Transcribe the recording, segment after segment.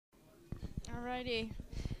Alrighty.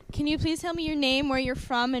 Can you please tell me your name, where you're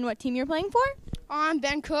from, and what team you're playing for? I'm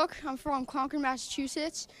Ben Cook. I'm from Concord,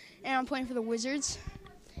 Massachusetts, and I'm playing for the Wizards.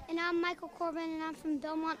 And I'm Michael Corbin, and I'm from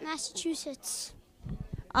Belmont, Massachusetts.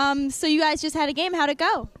 So you guys just had a game. How'd it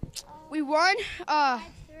go? We won. 5-3. 5-3,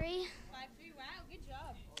 wow, good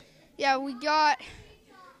job. Yeah,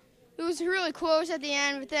 it was really close at the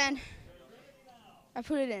end, but then I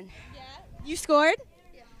put it in. Yeah. You scored?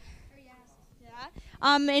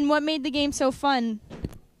 Yeah. And what made the game so fun?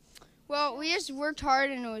 Well, we just worked hard,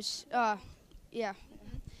 and it was, yeah.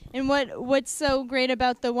 And what's so great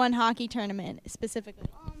about the OneHockey tournament specifically?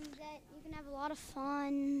 That you can have a lot of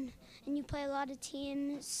fun, and you play a lot of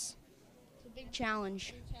teams. It's a big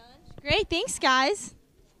challenge. Great, thanks guys.